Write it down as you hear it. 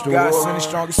God send the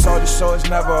strongest soldier, so it's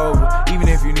never over. Even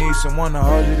if you need someone to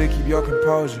hold you to keep your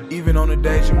composure. Even on the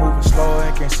days you're moving slower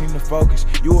and can't seem to focus.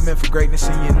 You were meant for greatness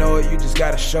and you know it, you just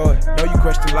gotta show it. Know you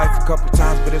questioned life a couple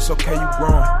times, but it's okay, you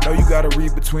growing. Know you gotta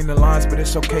read between the lines, but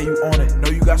it's okay, you own it. Know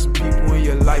you got some people in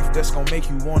your life that's gonna make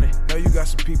you want it. Know you got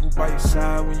some people by your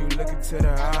side when you look into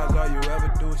their eyes. All you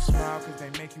ever do is smile cause they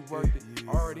make you worth it.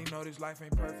 Already know this life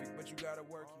ain't perfect, but you gotta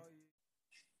work it.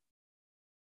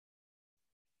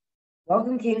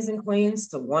 Welcome, kings and queens,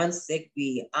 to One Sick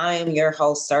Bee. I am your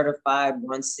host, certified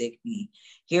One Sick Bee.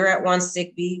 Here at One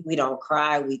Sick Bee, we don't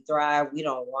cry, we thrive. We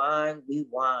don't whine, we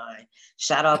whine.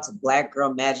 Shout out to Black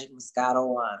Girl Magic Moscato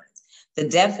Wines. The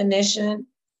definition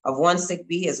of One Sick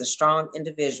Bee is a strong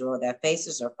individual that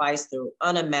faces or fights through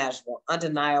unimaginable,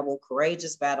 undeniable,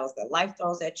 courageous battles that life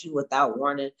throws at you without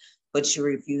warning, but you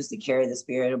refuse to carry the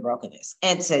spirit of brokenness.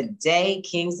 And today,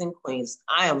 kings and queens,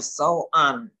 I am so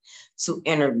honored to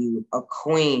interview a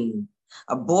queen,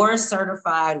 a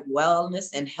board-certified wellness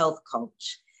and health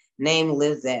coach named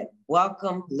Lizeth.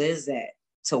 Welcome, Lizeth,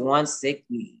 to One Sick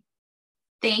Bee.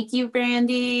 Thank you,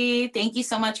 Brandy. Thank you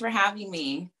so much for having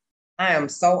me. I am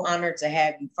so honored to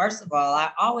have you. First of all,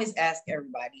 I always ask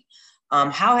everybody,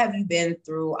 how have you been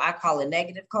through, I call it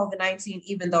negative COVID-19,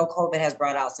 even though COVID has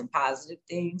brought out some positive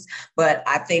things, but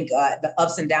I think the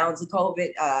ups and downs of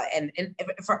COVID and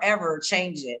forever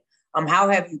change it. How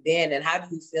have you been and how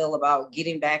do you feel about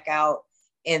getting back out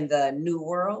in the new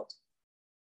world?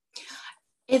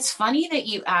 It's funny that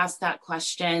you asked that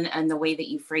question and the way that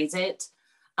you phrase it.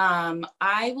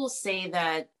 I will say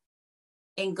that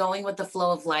in going with the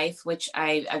flow of life, which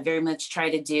I very much try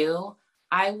to do,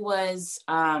 I was,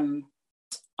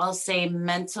 I'll say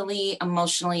mentally,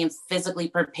 emotionally, and physically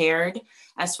prepared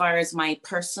as far as my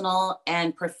personal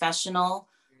and professional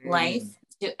life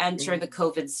to enter the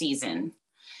COVID season.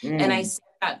 And I say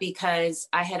that because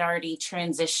I had already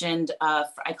transitioned,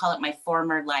 I call it my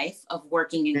former life of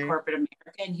working in corporate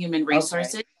America and human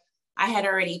resources. Okay. I had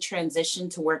already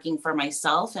transitioned to working for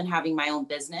myself and having my own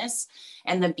business.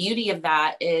 And the beauty of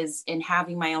that is in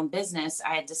having my own business,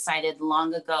 I had decided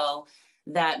long ago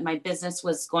that my business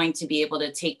was going to be able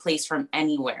to take place from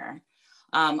anywhere.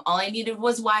 All I needed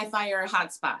was Wi-Fi or a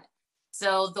hotspot.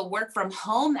 So the work from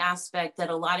home aspect that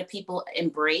a lot of people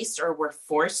embraced or were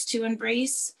forced to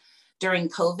embrace during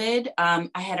COVID, I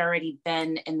had already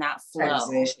been in that flow.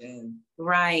 Transition.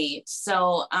 Right.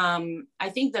 So I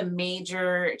think the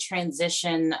major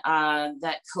transition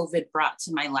that COVID brought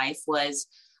to my life was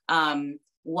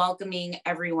welcoming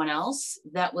everyone else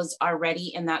that was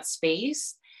already in that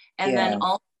space. And then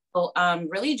also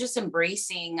really just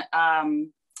embracing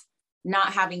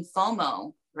not having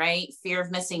FOMO, right? Fear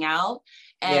of missing out.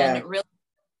 And really,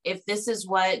 if this is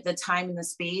what the time and the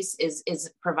space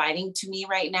is providing to me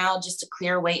right now, just to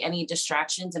clear away any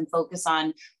distractions and focus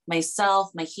on myself,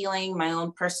 my healing, my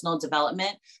own personal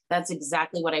development, that's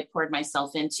exactly what I poured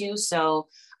myself into. So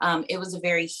it was a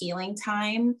very healing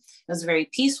time. It was a very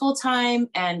peaceful time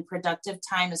and productive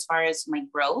time as far as my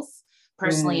growth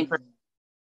personally and personally.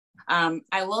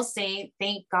 I will say,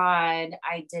 thank God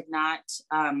I did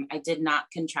not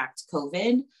contract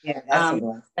COVID. Yeah, that's a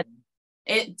blessing.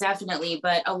 It definitely,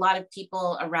 but a lot of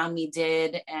people around me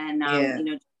did. And,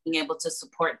 being able to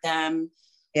support them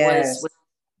was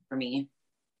for me.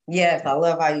 Yes, I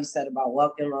love how you said about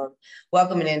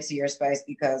welcoming into your space,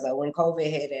 because when COVID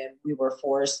hit and we were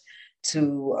forced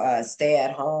to stay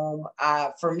at home,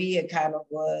 for me, it kind of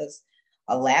was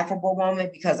a laughable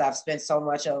moment because I've spent so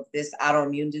much of this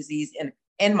autoimmune disease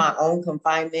in my own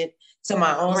confinement to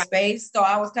my own space. So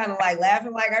I was kind of like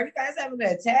laughing, like, are you guys having an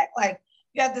attack? Like,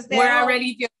 you have to stay. We're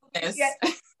already doing this. Yeah.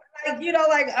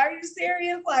 Like, are you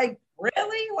serious? Like,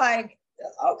 really? Like,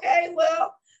 okay,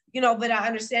 well, but I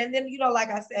understand. Then, like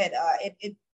I said,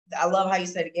 I love how you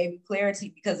said it gave you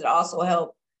clarity, because it also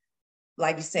helped,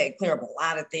 like you said, clear up a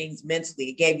lot of things mentally.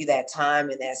 It gave you that time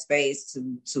and that space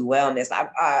to wellness.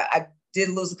 I did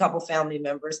lose a couple family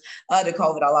members to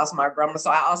COVID. I lost my grandma.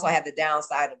 So I also had the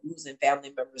downside of losing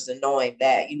family members and knowing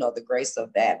that, the grace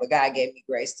of that. But God gave me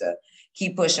grace to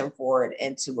keep pushing forward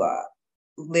and to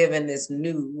live in this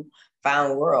new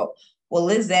found world. Well,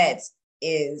 Lizeth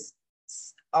is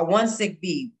a One Sick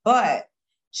Bee, but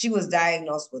she was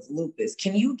diagnosed with lupus.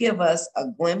 Can you give us a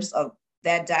glimpse of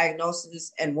that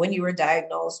diagnosis and when you were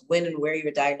diagnosed, when and where you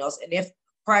were diagnosed, and if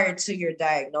prior to your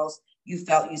diagnosis, you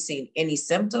felt you seen any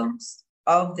symptoms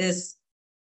of this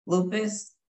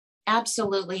lupus?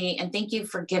 Absolutely. And thank you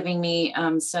for giving me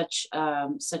such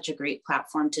a great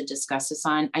platform to discuss this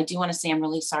on. I do want to say I'm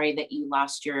really sorry that you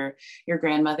lost your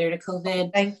grandmother to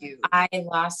COVID. Thank you.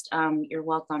 You're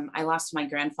welcome. I lost my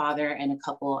grandfather and a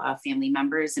couple of family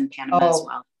members in Panama as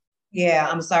well. Yeah,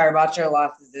 I'm sorry about your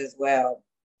losses as well.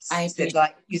 I appreciate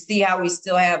Like, you see how we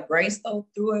still have grace though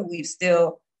through it. We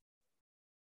still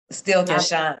can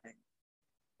shine.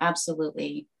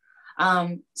 Absolutely.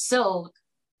 So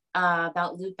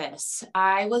about lupus.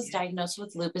 I was diagnosed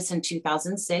with lupus in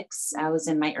 2006. I was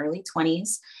in my early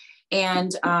 20s,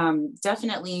 and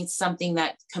definitely something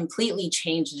that completely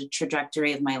changed the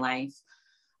trajectory of my life.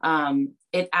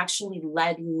 It actually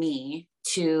led me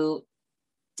to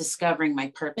discovering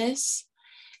my purpose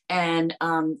and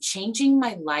changing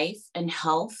my life and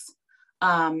health.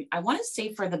 I want to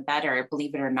say for the better,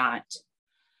 believe it or not.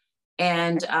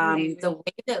 And the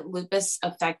way that lupus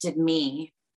affected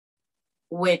me,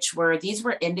 these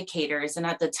were indicators. And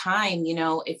at the time, you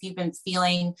know, if you've been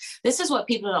feeling, this is what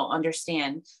people don't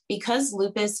understand, because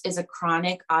lupus is a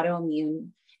chronic autoimmune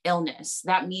illness.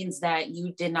 That means that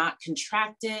you did not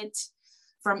contract it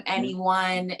from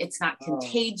anyone. It's not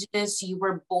contagious. You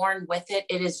were born with it.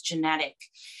 It is genetic.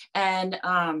 And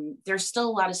there's still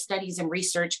a lot of studies and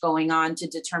research going on to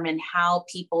determine how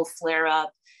people flare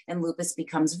up and lupus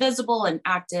becomes visible and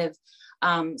active.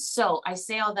 So I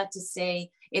say all that to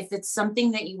say, if it's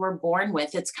something that you were born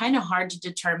with, it's kind of hard to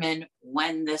determine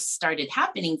when this started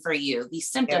happening for you, these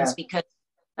symptoms, because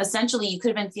essentially you could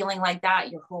have been feeling like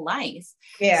that your whole life.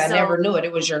 Yeah, so, I never knew it.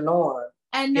 It was your norm.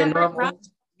 And your never, normal,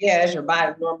 yeah, it's your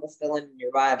body, normal feeling in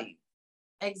your body.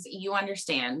 You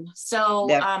understand. So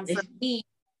for me,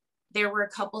 there were a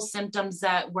couple symptoms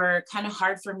that were kind of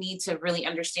hard for me to really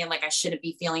understand, like I shouldn't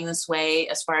be feeling this way,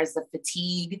 as far as the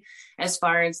fatigue, as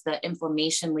far as the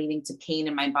inflammation leading to pain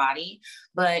in my body.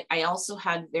 But I also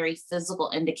had very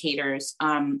physical indicators.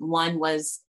 One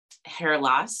was hair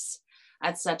loss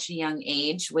at such a young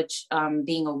age, which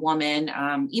being a woman,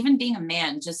 even being a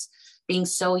man, just being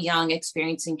so young,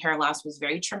 experiencing hair loss was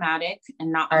very traumatic,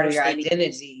 and not part of your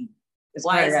identity. It's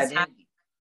part of your identity.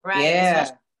 Right. Yeah.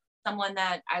 Especially someone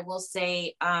that I will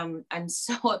say, I'm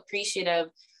so appreciative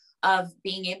of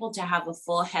being able to have a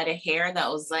full head of hair. That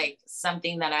was like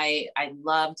something that I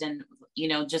loved, and, you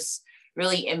know, just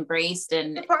really embraced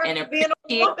and being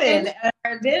a woman,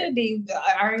 our identity,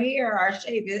 our hair, our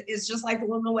shape. It's just like the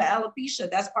women with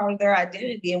alopecia. That's part of their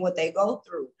identity and what they go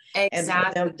through.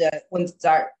 Exactly. And for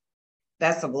them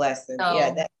that's a blessing. So,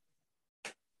 yeah.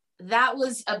 That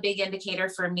was a big indicator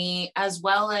for me, as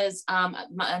well as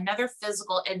another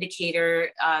physical indicator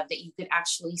that you could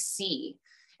actually see.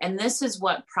 And this is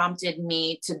what prompted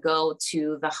me to go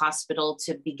to the hospital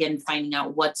to begin finding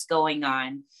out what's going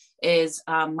on, is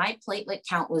my platelet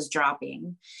count was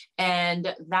dropping,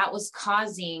 and that was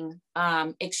causing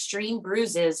extreme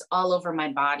bruises all over my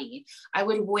body. I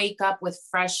would wake up with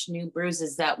fresh new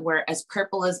bruises that were as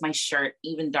purple as my shirt,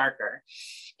 even darker.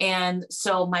 And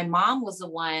so my mom was the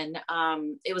one,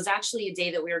 it was actually a day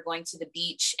that we were going to the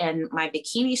beach, and my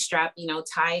bikini strap, you know,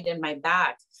 tied in my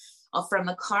back from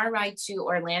the car ride to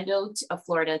Orlando,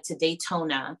 Florida, to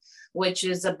Daytona, which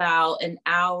is about an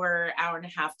hour and a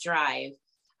half drive.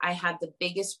 I had the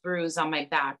biggest bruise on my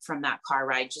back from that car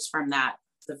ride, just from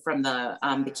the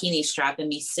bikini strap and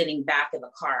me sitting back in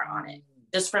the car on it,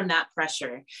 just from that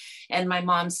pressure. And my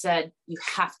mom said, you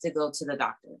have to go to the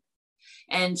doctor.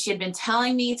 And she had been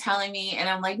telling me, and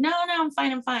I'm like, no, I'm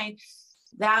fine.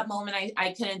 That moment,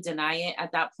 I couldn't deny it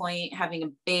at that point, having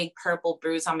a big purple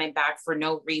bruise on my back for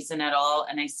no reason at all.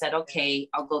 And I said, okay,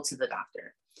 I'll go to the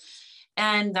doctor.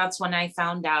 And that's when I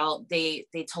found out, they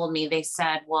told me, they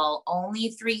said, well,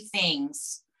 only 3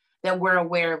 things that we're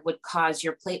aware of would cause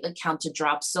your platelet count to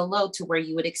drop so low to where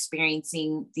you would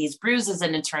experiencing these bruises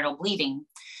and internal bleeding.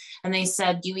 And they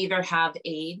said, you either have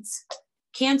AIDS,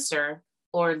 cancer,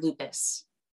 or lupus.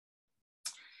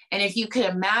 And if you could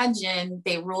imagine,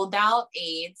 they ruled out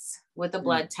AIDS with a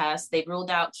blood test. They ruled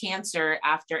out cancer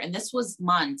after, and this was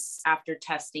months after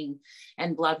testing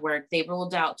and blood work. They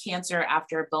ruled out cancer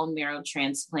after a bone marrow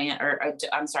transplant,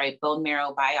 bone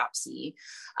marrow biopsy.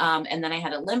 And then I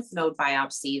had a lymph node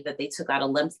biopsy that they took out a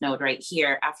lymph node right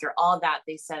here. After all that,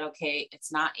 they said, okay,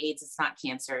 it's not AIDS, it's not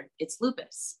cancer, it's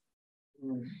lupus.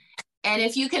 And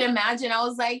if you can imagine, I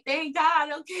was like, thank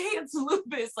God, okay, it's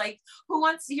lupus. Like, who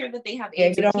wants to hear that they have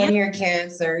AIDS? Yeah, you don't want to hear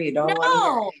cancer. You don't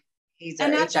want to hear AIDS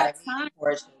or HIV,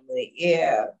 unfortunately.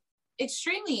 Yeah.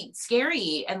 Extremely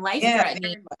scary and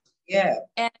life-threatening. Yeah.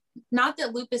 And not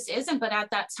that lupus isn't, but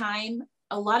at that time,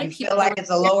 a lot of people feel like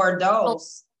it's a lower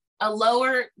dose.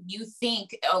 You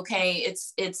think, okay,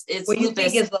 it's well, you lupus.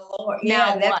 think it's the lower.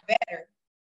 Yeah, that's better.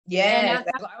 Yeah.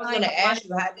 That's what I was going to ask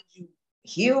you. How did you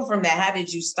heal from that? How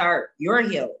did you start your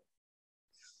healing?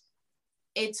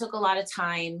 It took a lot of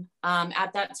time.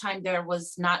 At that time, there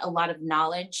was not a lot of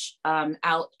knowledge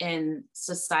out in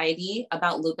society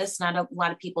about lupus. Not a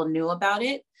lot of people knew about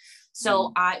it.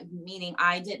 So meaning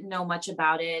I didn't know much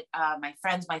about it. My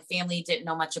friends, my family didn't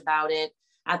know much about it.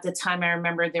 At the time, I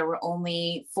remember there were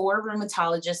only 4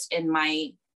 rheumatologists in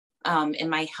my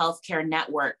healthcare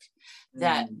network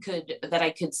that I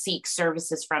could seek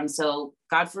services from. So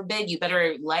God forbid, you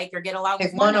better like or get along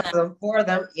with one of them. For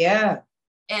them. Yeah.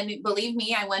 And believe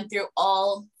me, I went through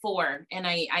all 4 and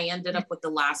I ended up with the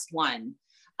last one.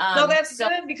 No, that's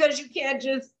good, because you can't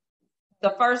just,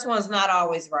 the first one's not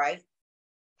always right.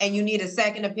 And you need a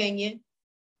second opinion.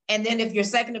 And then if your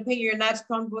second opinion you're not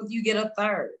comfortable with, you get a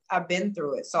third. I've been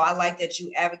through it. So I like that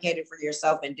you advocated for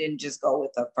yourself and didn't just go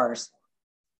with the first one.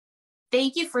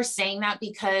 Thank you for saying that,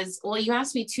 because, well, you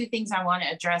asked me 2 things I want to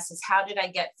address is how did I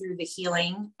get through the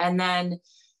healing and then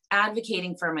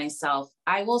advocating for myself.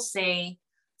 I will say,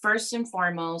 first and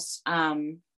foremost,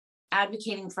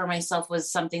 advocating for myself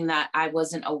was something that I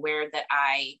wasn't aware that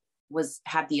I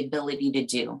had the ability to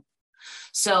do.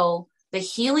 So the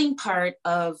healing part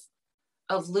of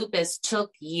lupus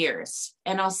took years.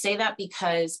 And I'll say that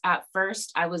because at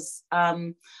first I was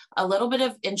a little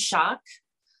bit in shock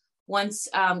once,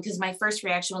 because my first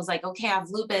reaction was like, okay, I have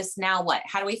lupus, now what?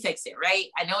 How do we fix it, right?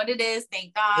 I know what it is,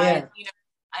 thank God,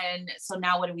 and so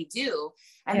now what do we do?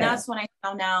 And that's when I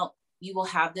found out you will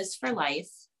have this for life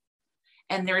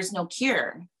and there is no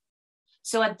cure.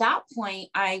 So at that point,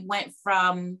 I went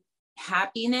from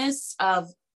happiness of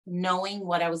knowing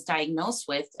what I was diagnosed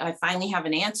with. I finally have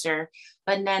an answer.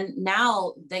 But then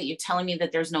now that you're telling me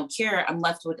that there's no cure, I'm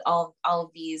left with all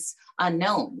of these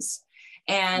unknowns.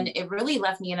 And it really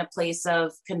left me in a place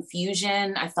of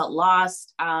confusion. I felt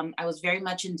lost. I was very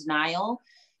much in denial,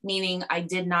 meaning I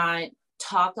did not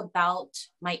talk about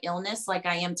my illness like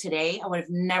I am today. I would have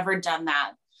never done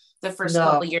that the first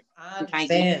couple of years. I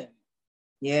understand.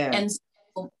 Yeah.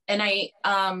 And I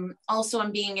also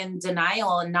am being in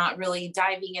denial and not really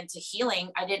diving into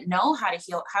healing. I didn't know how to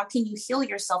heal. How can you heal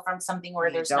yourself from something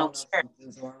where there's no cure?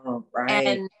 Wrong, right?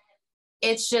 And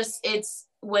it's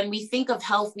when we think of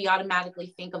health, we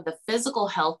automatically think of the physical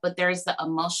health, but there's the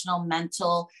emotional,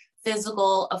 mental,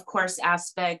 physical, of course,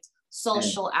 aspect,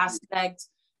 social aspect.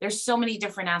 There's so many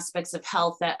different aspects of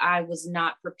health that I was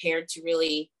not prepared to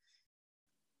really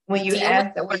when you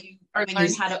ask that,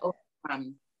 learn how to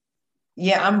overcome.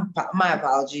 Yeah, my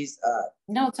apologies.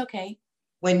 No, it's okay.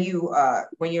 When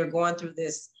you're going through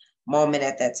this moment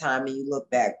at that time and you look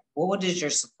back, what did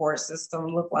your support system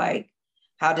look like?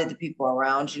 How did the people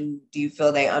around you, do you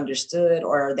feel they understood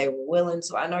or they were willing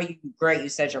to? I know you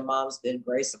said your mom's been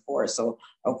great support. So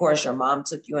of course your mom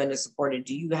took you in and supported.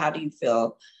 How do you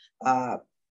feel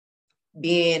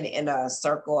being in a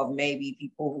circle of maybe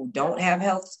people who don't have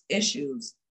health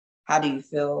issues? How do you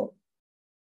feel?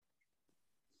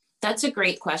 That's a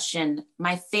great question.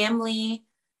 My family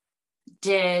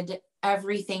did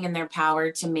everything in their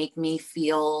power to make me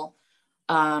feel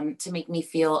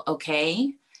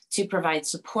okay, to provide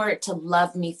support, to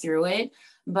love me through it.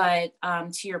 But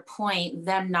to your point,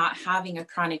 them not having a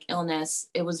chronic illness,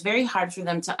 it was very hard for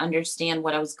them to understand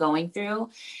what I was going through.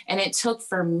 And it took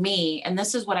for me, and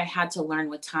this is what I had to learn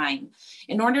with time,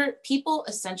 people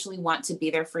essentially want to be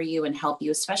there for you and help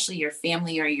you, especially your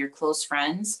family or your close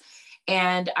friends.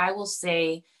 And I will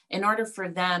say, in order for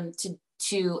them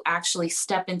to actually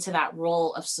step into that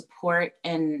role of support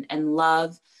and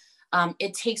love,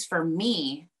 it takes for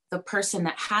me, the person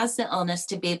that has the illness,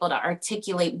 to be able to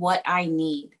articulate what I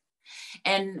need.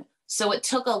 And so it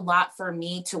took a lot for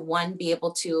me to, one, be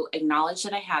able to acknowledge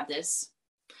that I had this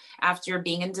after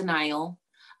being in denial,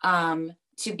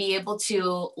 to be able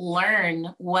to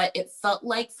learn what it felt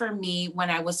like for me when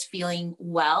I was feeling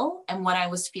well and when I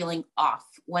was feeling off,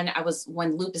 when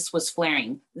lupus was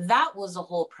flaring. That was a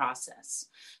whole process.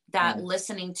 That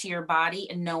listening to your body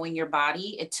and knowing your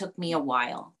body, it took me a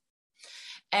while.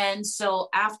 And so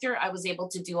after I was able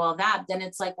to do all that, then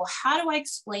it's like, well, how do I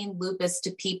explain lupus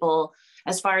to people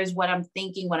as far as what I'm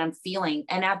thinking, what I'm feeling?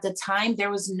 And at the time,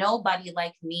 there was nobody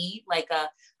like me, like a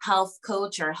health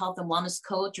coach or a health and wellness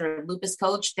coach or a lupus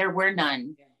coach. There were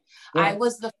none. Yeah. I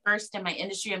was the first in my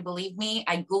industry. And believe me,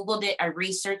 I Googled it, I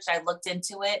researched, I looked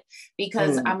into it,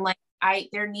 because I'm like,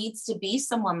 there needs to be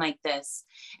someone like this.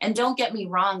 And don't get me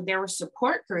wrong, there were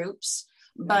support groups,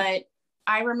 but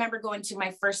I remember going to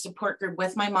my first support group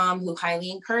with my mom, who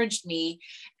highly encouraged me.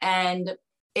 And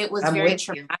it was very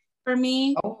traumatic for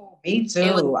me. Oh, me too.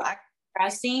 It was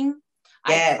depressing.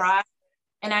 Yes. I cried.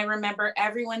 And I remember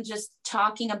everyone just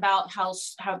talking about how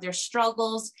their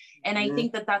struggles. And I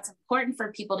think that that's important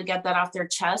for people to get that off their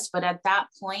chest. But at that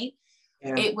point,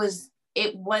 it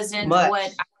wasn't much.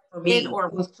 What I for me, did, or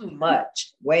it was too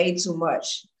much, way too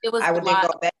much. It was I would go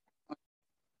back.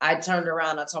 I turned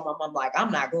around. I told my mom, like,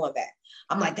 I'm not going back.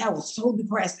 I'm like, that was so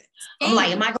depressing. Same. I'm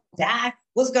like, am I going to die?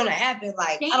 What's going to happen?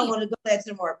 Like, Same. I don't want to go that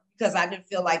anymore because I didn't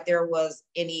feel like there was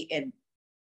any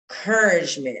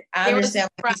encouragement. I understand,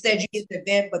 like you said, you get the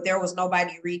vent, but there was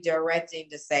nobody redirecting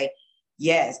to say,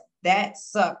 yes, that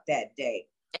sucked that day.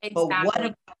 Exactly. But what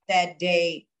about that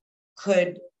day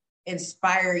could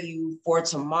inspire you for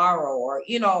tomorrow, or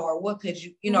or what could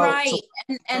you right.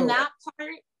 And that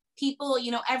part, people,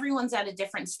 everyone's at a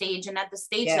different stage, and at the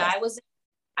stage that I was in,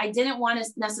 I didn't want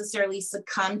to necessarily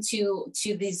succumb to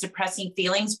these depressing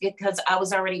feelings because I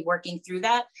was already working through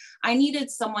that. I needed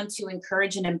someone to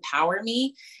encourage and empower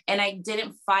me, and I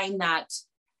didn't find that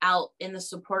out in the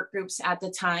support groups at the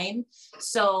time.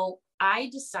 So I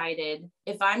decided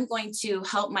if I'm going to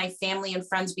help my family and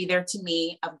friends be there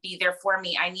for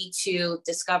me, I need to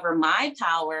discover my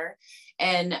power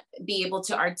and be able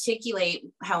to articulate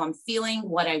how I'm feeling,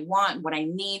 what I want, what I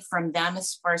need from them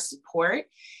as far as support.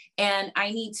 And I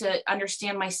need to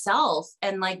understand myself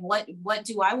and like, what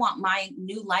do I want my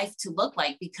new life to look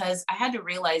like? Because I had to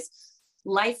realize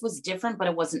life was different, but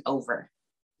it wasn't over.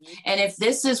 And if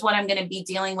this is what I'm going to be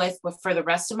dealing with for the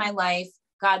rest of my life,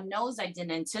 God knows I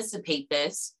didn't anticipate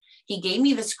this. He gave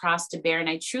me this cross to bear. And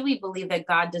I truly believe that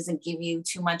God doesn't give you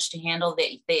too much to handle,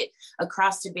 that a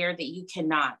cross to bear that you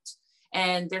cannot.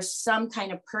 And there's some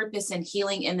kind of purpose and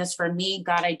healing in this for me.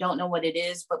 God, I don't know what it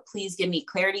is, but please give me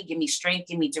clarity, give me strength,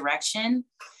 give me direction.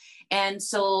 And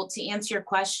so to answer your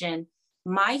question,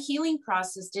 my healing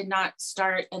process did not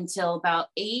start until about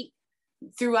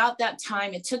throughout that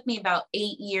time. It took me about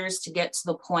 8 years to get to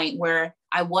the point where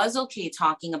I was okay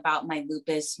talking about my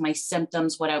lupus, my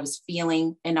symptoms, what I was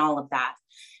feeling, and all of that.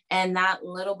 And that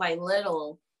little by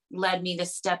little led me to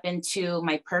step into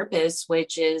my purpose,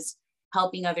 which is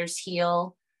helping others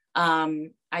heal.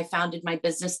 I founded my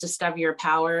business, Discover Your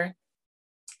Power,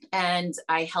 and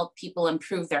I help people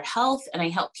improve their health, and I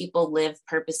help people live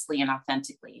purposely and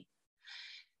authentically.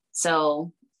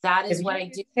 So that is what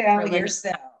I do. Tell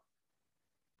yourself.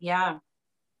 Yeah.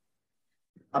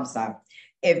 I'm sorry.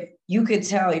 If you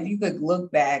could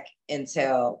look back and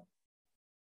tell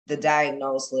the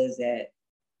diagnosed Lizeth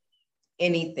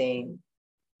anything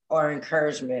or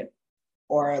encouragement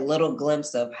or a little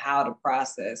glimpse of how to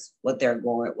process what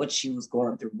she was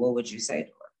going through, what would you say to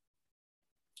her?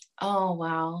 Oh,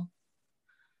 wow.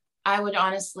 I would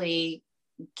honestly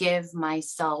give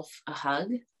myself a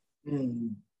hug.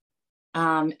 Mm.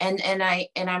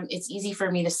 It's easy for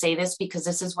me to say this because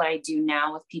this is what I do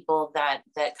now with people that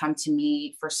come to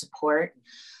me for support,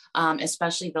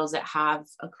 especially those that have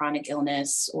a chronic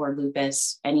illness or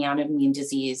lupus, any autoimmune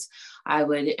disease. I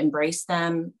would embrace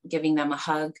them, giving them a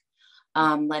hug,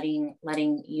 letting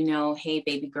hey,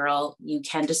 baby girl, you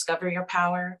can discover your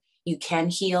power, you can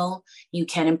heal, you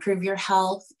can improve your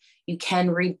health, you can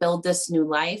rebuild this new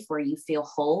life where you feel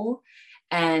whole,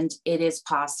 and it is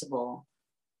possible.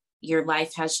 Your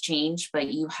life has changed,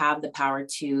 but you have the power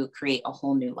to create a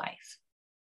whole new life.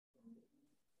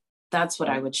 That's what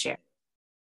I would share.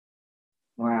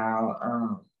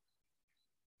 Wow.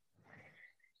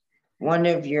 One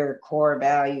of your core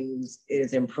values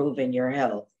is improving your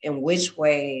health. In which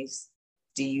ways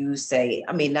do you say,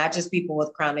 not just people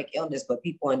with chronic illness, but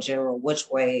people in general, in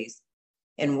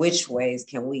which ways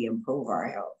can we improve our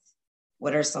health?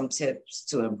 What are some tips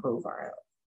to improve our health?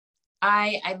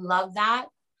 I love that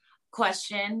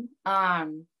question,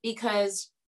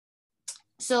 because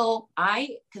so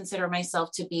I consider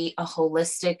myself to be a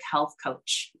holistic health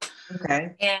coach.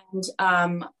 Okay.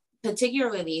 And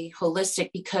particularly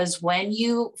holistic because when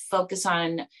you focus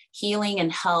on healing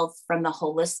and health from the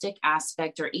holistic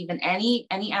aspect, or even any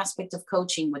aspect of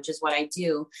coaching, which is what I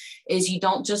do, is you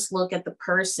don't just look at the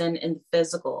person in the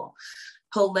physical.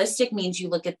 Holistic means you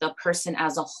look at the person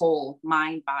as a whole,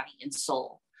 mind, body, and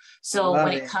soul. So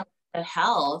when it comes to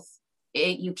health,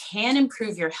 you can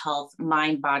improve your health,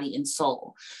 mind, body, and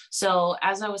soul. So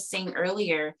as I was saying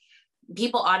earlier,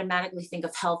 people automatically think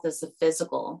of health as the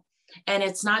physical. And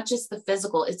it's not just the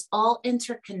physical, it's all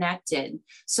interconnected.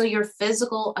 So your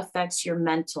physical affects your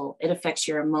mental, it affects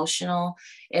your emotional,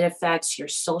 it affects your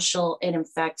social, it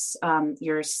affects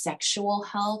your sexual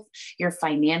health, your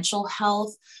financial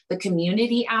health, the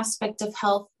community aspect of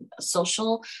health,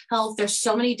 social health. There's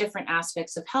so many different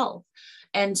aspects of health.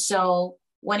 And so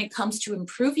when it comes to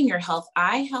improving your health,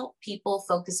 I help people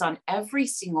focus on every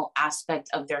single aspect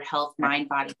of their health, mind,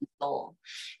 body, and soul.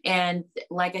 And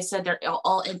like I said, they're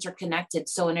all interconnected.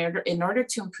 So in order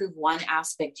to improve one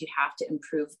aspect, you have to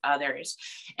improve others.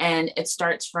 And it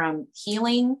starts from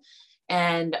healing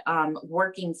and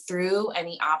working through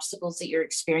any obstacles that you're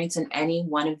experiencing in any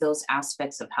one of those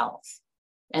aspects of health.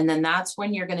 And then that's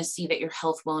when you're going to see that your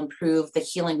health will improve, the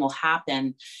healing will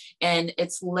happen. And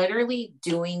it's literally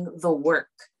doing the work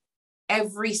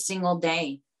every single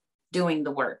day, doing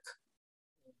the work.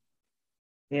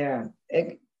 Yeah,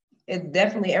 it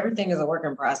definitely, everything is a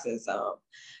working process.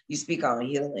 You speak on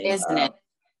healing, Isn't it?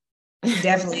 It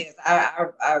definitely is.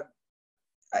 I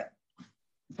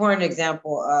for an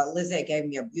example, Lizeth gave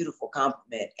me a beautiful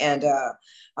compliment, and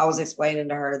I was explaining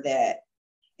to her that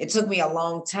it took me a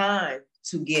long time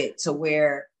to get to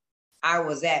where I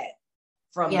was at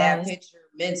from that picture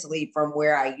mentally, from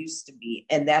where I used to be,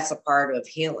 and that's a part of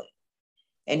healing.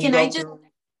 And can I just go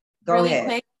really ahead.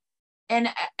 Quick? And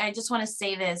I just want to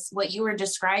say this: what you were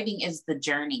describing is the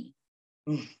journey.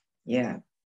 Yeah,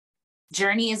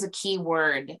 journey is a key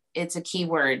word. It's a key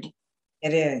word.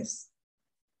 It is.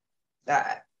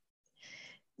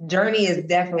 Journey is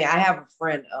definitely. I have a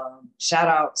friend. Shout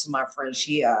out to my friend.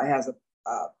 She has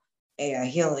a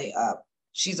healing.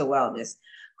 She's a wellness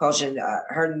coach,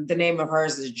 and the name of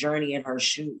hers is Journey in Her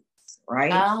Shoes.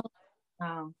 Right.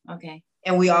 Oh, okay.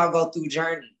 And we all go through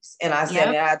journeys. And I said,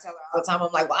 and I tell her all the time,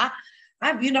 I'm like, well,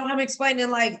 I'm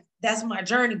explaining like that's my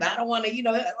journey, but I don't want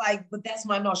to, but that's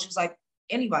my no. She was like,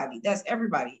 everybody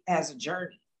has a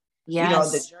journey.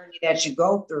 Yes. The journey that you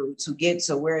go through to get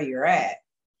to where you're at.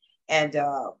 And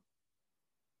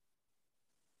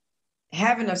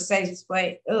having a safe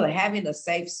space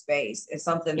is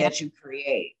something that you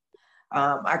create.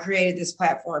 I created this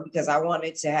platform because I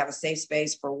wanted to have a safe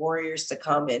space for warriors to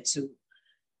come and to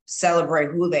celebrate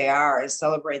who they are and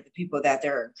celebrate the people that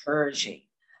they're encouraging.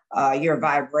 Your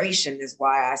vibration is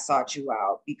why I sought you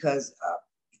out, because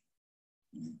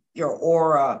your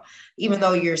aura, even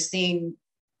though you're seen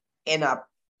in a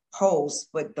post,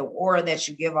 but the aura that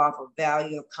you give off of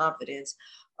value, of confidence,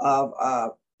 of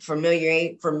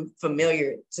familiar,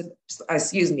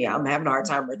 excuse me, I'm having a hard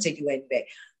time articulating that.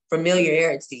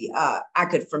 Familiarity.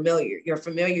 You're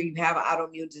familiar, you have an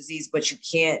autoimmune disease, but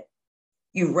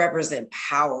you represent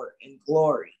power and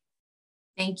glory.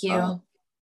 Thank you.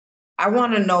 I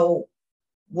want to know,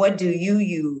 what do you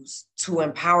use to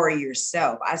empower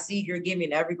yourself? I see you're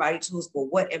giving everybody tools, but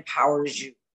what empowers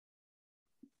you?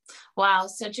 Wow,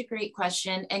 such a great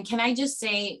question. And can I just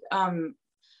say,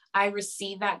 I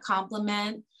received that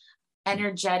compliment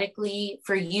energetically.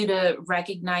 For you to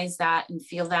recognize that and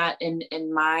feel that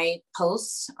in my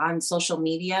posts on social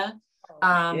media.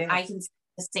 I can say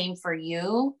the same for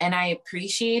you, and I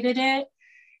appreciated it.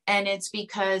 And it's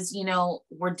because,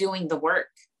 we're doing the work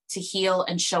to heal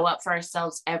and show up for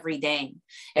ourselves every day.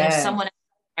 And if someone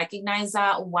recognize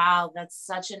that, wow, that's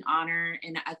such an honor.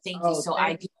 And I thank you. So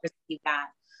I do receive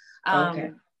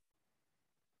that.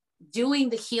 Doing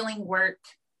the healing work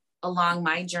along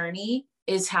my journey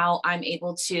is how I'm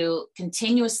able to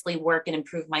continuously work and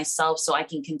improve myself so I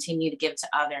can continue to give to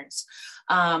others.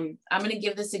 I'm going to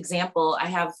give this example. I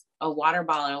have a water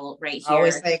bottle right here. I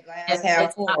always say glass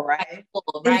half full, right?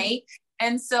 Full, right?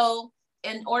 And so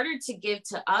in order to give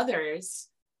to others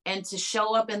and to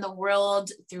show up in the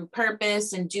world through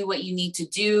purpose and do what you need to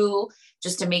do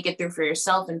just to make it through for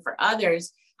yourself and for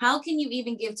others, how can you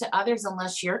even give to others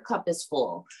unless your cup is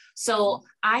full? So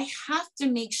I have to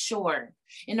make sure,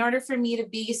 in order for me to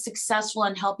be successful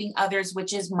in helping others,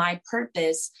 which is my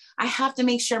purpose, I have to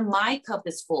make sure my cup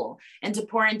is full and to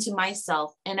pour into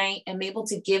myself. And I am able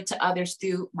to give to others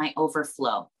through my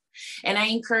overflow. And I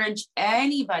encourage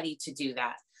anybody to do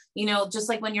that. Just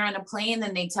like when you're on a plane,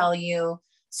 then they tell you,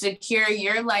 secure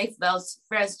your life belts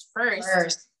first.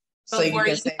 Before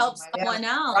you help someone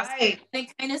else. Right. And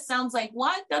it kind of sounds like,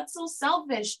 what? That's so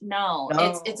selfish. No.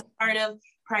 It's a part of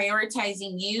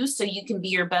prioritizing you so you can be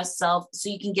your best self, so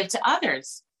you can give to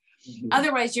others. Mm-hmm.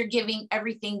 Otherwise, you're giving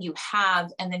everything you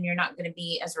have, and then you're not going to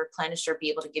be as replenished or be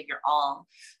able to give your all.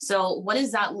 So what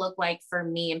does that look like for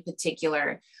me in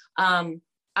particular? I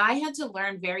had to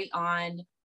learn very on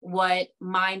what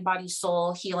mind, body,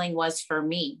 soul healing was for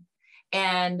me.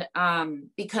 And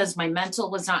because my mental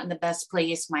was not in the best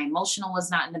place, my emotional was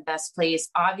not in the best place,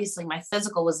 obviously my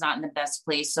physical was not in the best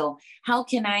place. So how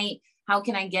can I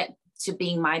get to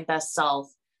being my best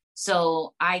self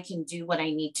so I can do what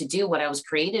I need to do, what I was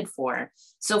created for?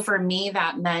 So for me,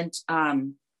 that meant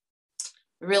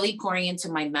really pouring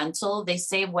into my mental. They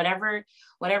say whatever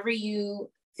you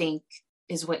think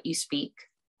is what you speak.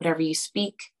 Whatever you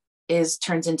speak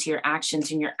turns into your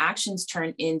actions, and your actions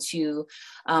turn into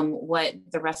what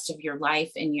the rest of your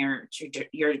life and your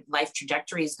life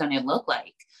trajectory is going to look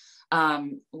like.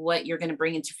 What you're going to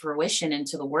bring into fruition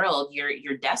into the world,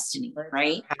 your destiny,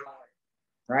 right?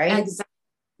 Right. Exactly.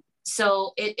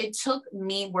 So it took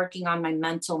me working on my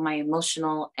mental, my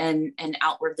emotional, and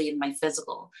outwardly in my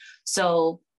physical.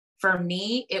 So for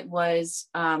me, it was,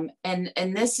 and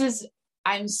this is,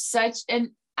 I'm such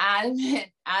an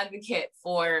advocate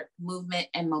for movement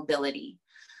and mobility.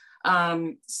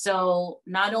 So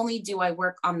not only do I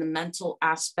work on the mental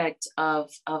aspect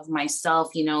of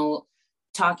myself, you know,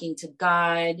 talking to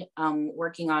God,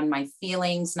 working on my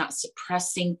feelings, not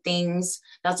suppressing things.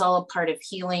 That's all a part of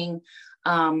healing.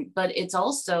 But it's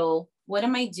also, what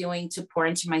am I doing to pour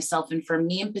into myself? And for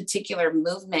me in particular,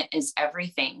 movement is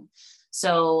everything.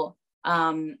 So,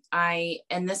 and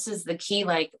this is the key,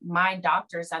 like my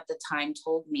doctors at the time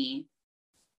told me,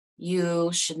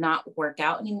 you should not work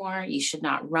out anymore. You should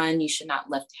not run. You should not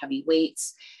lift heavy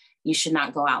weights. You should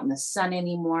not go out in the sun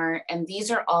anymore. And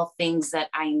these are all things that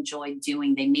I enjoyed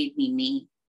doing. They made me me.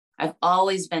 I've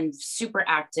always been super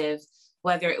active,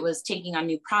 whether it was taking on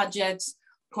new projects,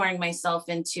 pouring myself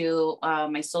into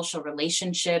my social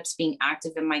relationships, being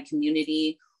active in my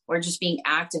community, or just being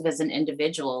active as an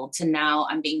individual, to now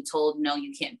I'm being told, no,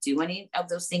 you can't do any of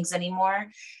those things anymore.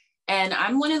 And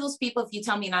I'm one of those people, if you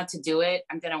tell me not to do it,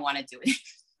 I'm going to want to do it.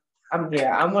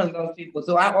 I'm one of those people.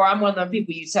 So I'm one of those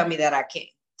people, you tell me that I can't.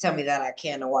 Tell me that I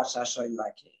can, and watch, I'll show you I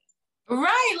can.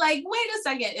 Right. Like, wait a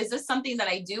second. Is this something that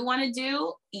I do want to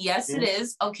do? Yes, it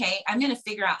is. Okay. I'm going to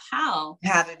figure out how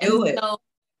to do it. So,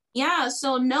 yeah.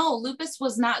 So no, lupus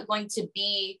was not going to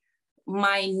be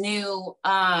my new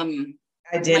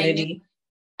identity.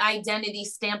 Identity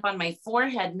stamp on my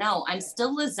forehead. No, I'm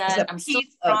still Lizeth. I'm still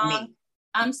strong.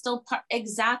 I'm still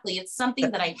exactly. It's something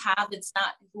that I have. It's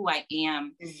not who I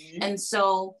am. And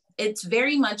so it's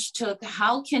very much took,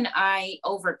 how can I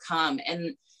overcome?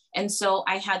 And so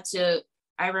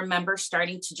I remember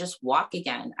starting to just walk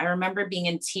again. I remember being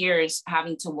in tears,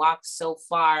 having to walk so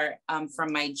far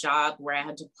from my job where I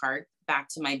had to park back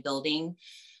to my building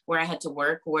where I had to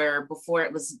work, where before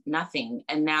it was nothing.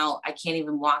 And now I can't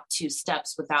even walk 2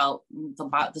 steps without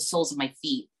the soles of my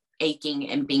feet aching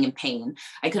and being in pain.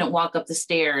 I couldn't walk up the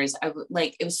stairs.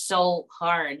 It was so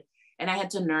hard, and I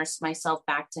had to nurse myself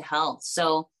back to health.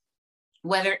 So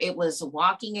whether it was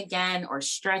walking again or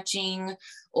stretching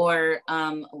or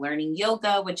learning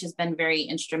yoga, which has been very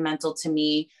instrumental to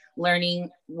me, learning,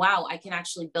 wow, I can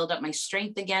actually build up my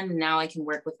strength again. And now I can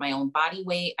work with my own body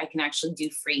weight. I can actually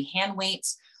do free hand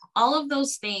weights. All of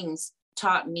those things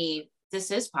taught me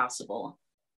this is possible.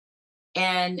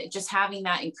 And just having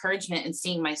that encouragement and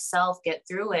seeing myself get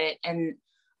through it, and,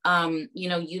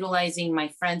 utilizing my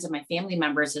friends and my family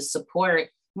members as support.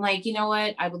 I'm like, you know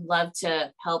what? I would love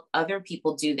to help other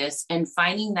people do this. And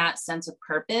finding that sense of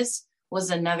purpose was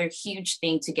another huge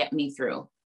thing to get me through.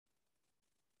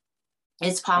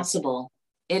 It's possible.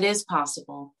 It is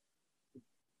possible.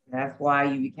 That's why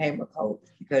you became a coach,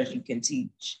 because you can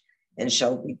teach and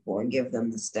show people and give them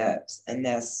the steps. And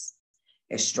that's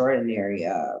extraordinary.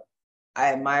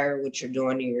 I admire what you're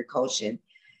doing in your coaching.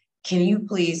 Can you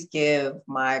please give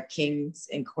my kings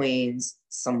and queens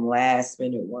some last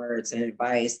minute words and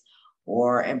advice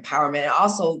or empowerment? And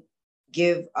also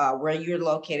give where you're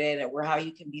located and how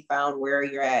you can be found, where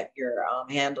you're at, your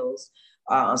handles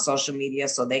on social media,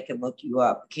 so they can look you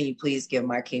up. Can you please give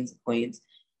my kings and queens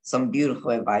some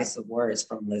beautiful advice of words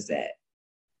from Lizeth?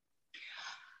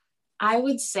 I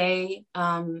would say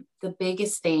the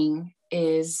biggest thing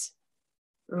is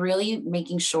really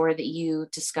making sure that you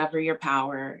discover your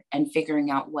power and figuring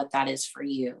out what that is for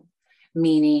you.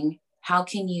 Meaning, how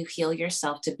can you heal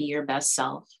yourself to be your best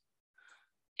self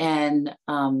and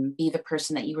be the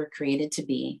person that you were created to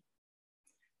be?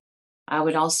 I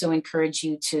would also encourage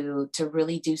you to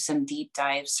really do some deep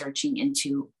dive searching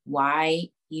into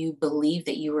why you believe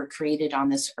that you were created on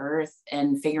this earth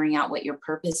and figuring out what your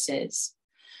purpose is.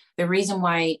 The reason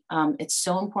why it's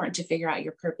so important to figure out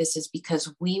your purpose is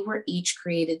because we were each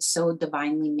created so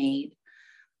divinely made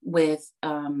with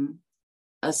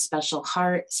a special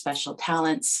heart, special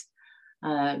talents,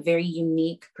 very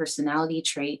unique personality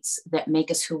traits that make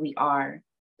us who we are,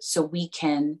 so we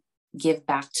can give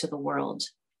back to the world.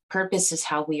 Purpose is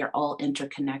how we are all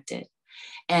interconnected.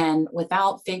 And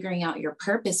without figuring out your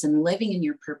purpose and living in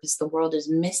your purpose, the world is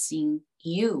missing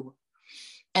you.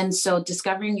 And so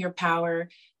discovering your power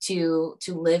to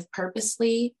live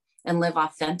purposely and live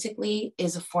authentically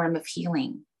is a form of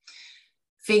healing.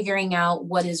 Figuring out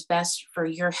what is best for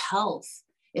your health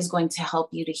is going to help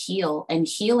you to heal. And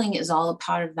healing is all a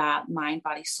part of that mind,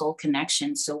 body, soul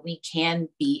connection, so we can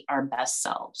be our best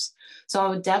selves. So I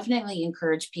would definitely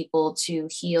encourage people to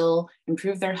heal,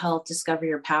 improve their health, discover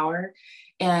your power,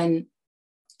 and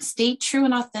stay true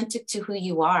and authentic to who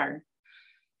you are.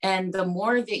 And the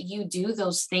more that you do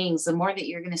those things, the more that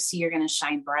you're going to see, you're going to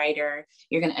shine brighter.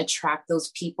 You're going to attract those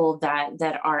people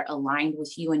that are aligned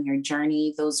with you in your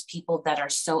journey, those people that are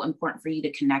so important for you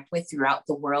to connect with throughout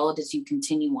the world as you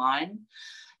continue on.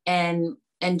 And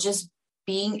just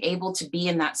being able to be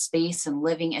in that space and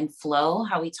living in flow,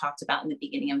 how we talked about in the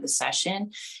beginning of the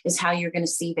session, is how you're going to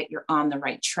see that you're on the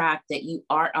right track, that you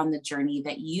are on the journey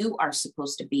that you are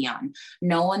supposed to be on.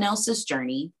 No one else's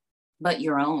journey but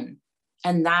your own.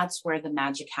 And that's where the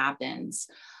magic happens.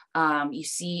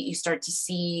 You start to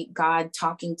see God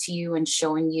talking to you and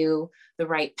showing you the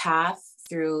right path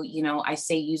through, I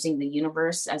say using the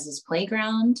universe as his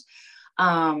playground.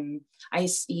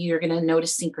 You're going to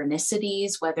notice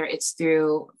synchronicities, whether it's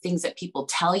through things that people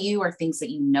tell you or things that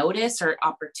you notice or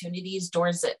opportunities,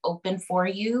 doors that open for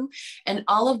you. And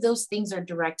all of those things are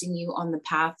directing you on the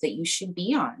path that you should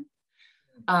be on.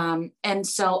 And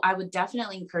so I would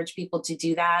definitely encourage people to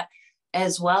do that,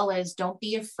 as well as don't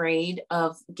be afraid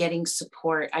of getting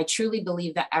support. I truly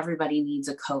believe that everybody needs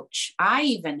a coach. I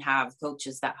even have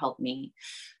coaches that help me.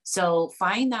 So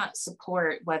find that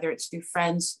support, whether it's through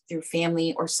friends, through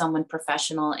family, or someone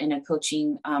professional in a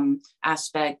coaching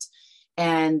aspect,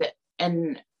 and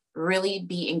really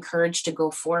be encouraged to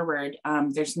go forward.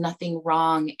 There's nothing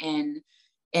wrong in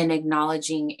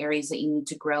acknowledging areas that you need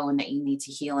to grow and that you need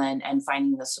to heal in, and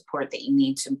finding the support that you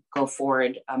need to go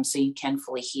forward so you can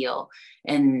fully heal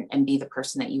and be the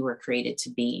person that you were created to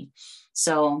be.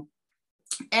 So,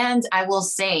 and I will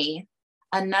say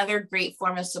another great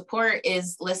form of support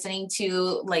is listening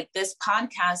to like this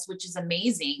podcast, which is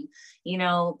amazing.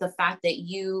 The fact that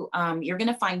you're going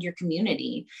to find your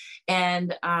community.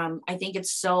 And I think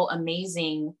it's so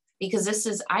amazing,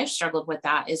 because I've struggled with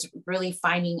that, is really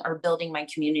finding or building my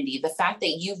community. The fact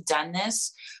that you've done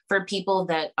this for people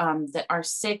that are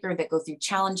sick or that go through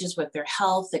challenges with their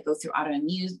health, that go through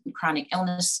autoimmune, chronic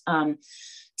illness,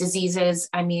 diseases.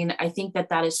 I mean, I think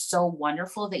that is so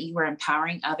wonderful that you are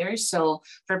empowering others. So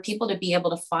for people to be able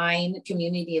to find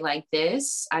community like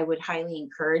this, I would highly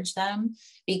encourage them,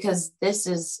 because this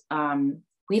is,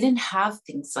 we didn't have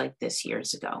things like this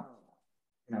years ago.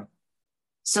 No.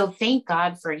 So thank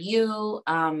God for you.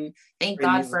 Thank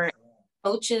God for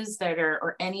coaches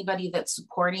or anybody that's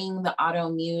supporting the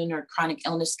autoimmune or chronic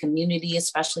illness community,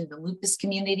 especially the lupus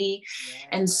community. Yeah.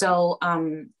 And so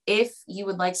if you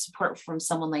would like support from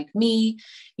someone like me,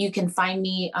 you can find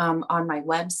me on my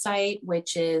website,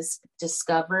 which is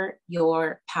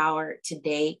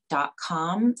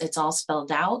discoveryourpowertoday.com. It's all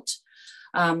spelled out.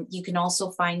 You can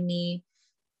also find me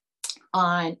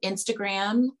on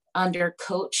Instagram under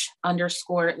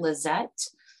coach_Lizeth,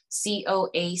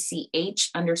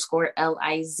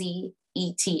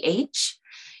 COACH_LIZETH.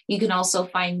 You can also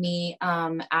find me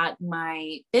at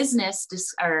my business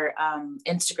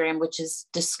Instagram, which is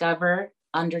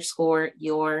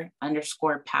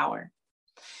discover_your_power.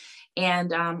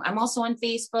 And I'm also on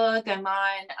Facebook. I'm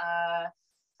on,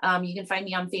 you can find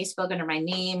me on Facebook under my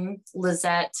name,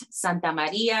 Lizeth Santa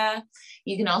Maria.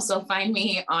 You can also find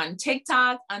me on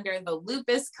TikTok under the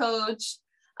Lupus Coach.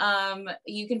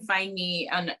 You can find me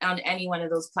on any one of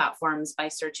those platforms by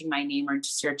searching my name or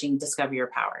searching Discover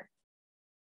Your Power.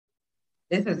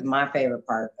 This is my favorite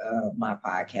part of my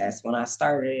podcast. When I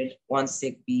started One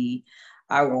Sick Bee,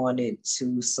 I wanted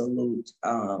to salute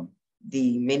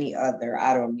the many other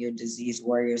autoimmune disease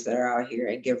warriors that are out here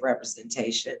and give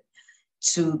representation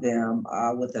to them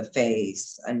with a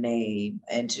face, a name,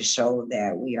 and to show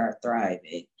that we are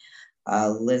thriving.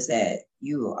 Lizeth,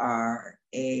 you are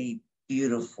a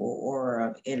beautiful aura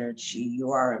of energy.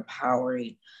 You are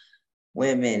empowering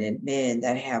women and men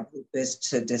that have lupus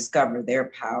to discover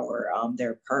their power,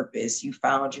 their purpose. You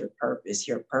found your purpose.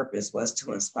 Your purpose was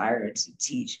to inspire and to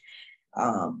teach.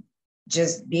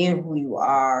 Just being who you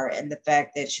are, and the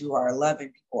fact that you are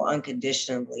loving people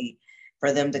unconditionally,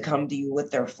 for them to come to you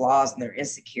with their flaws and their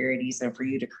insecurities, and for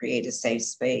you to create a safe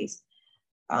space.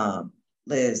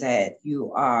 Lizeth,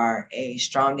 you are a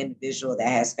strong individual that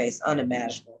has faced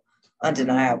unimaginable,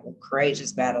 undeniable,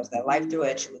 courageous battles that life threw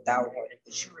at you without warning,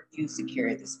 but you refuse to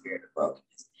carry the spirit of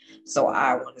brokenness. So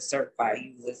I want to certify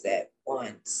you, Lizeth,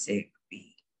 One Sick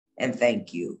Bee, and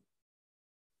thank you.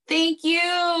 Thank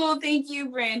you,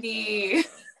 Brandy.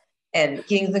 And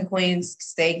kings and queens,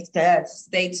 stay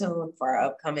tuned for our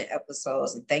upcoming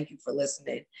episodes. And thank you for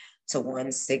listening to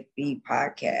One Sick Bee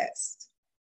podcast.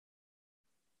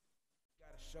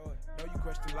 Know you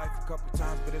questioned life a couple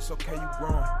times, but it's okay, you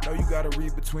growing. Know you gotta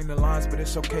read between the lines, but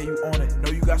it's okay, you on it.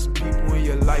 Know you got some people in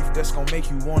your life that's gonna make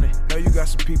you want it. Know you got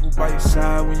some people by your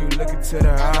side when you look into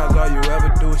their eyes. All you ever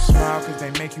do is smile, cause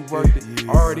they make you worth it.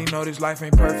 Already know this life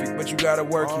ain't perfect, but you gotta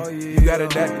work it. You gotta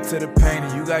adapt to the pain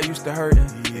and you got used to hurting.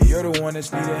 And you're the one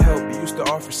that's needed help, you used to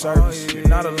offer service. You're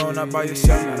not alone, not by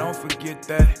yourself, now don't forget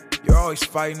that. You're always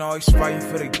fighting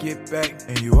for the get back.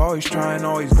 And you always trying,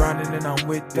 always grinding, and I'm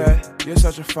with that. You're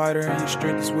such a fighter and your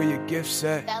strength is where your gift's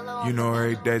at. You know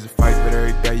every day's a fight, but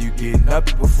every day you getting up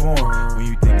to perform. When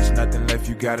you think there's nothing left,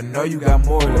 you gotta know you got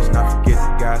more. Let's not forget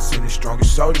that God sent his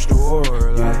strongest soldiers to war.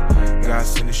 Like, God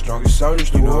sent his strongest soldiers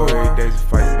to war. Every day's a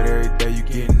fight, but every day you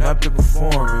getting up to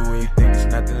perform. And when you think there's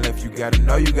nothing left, you gotta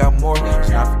know you got more. Let's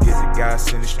not forget that God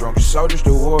sent his strongest soldiers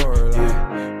to war.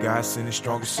 Like, God sent his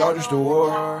strongest soldiers to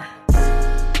war.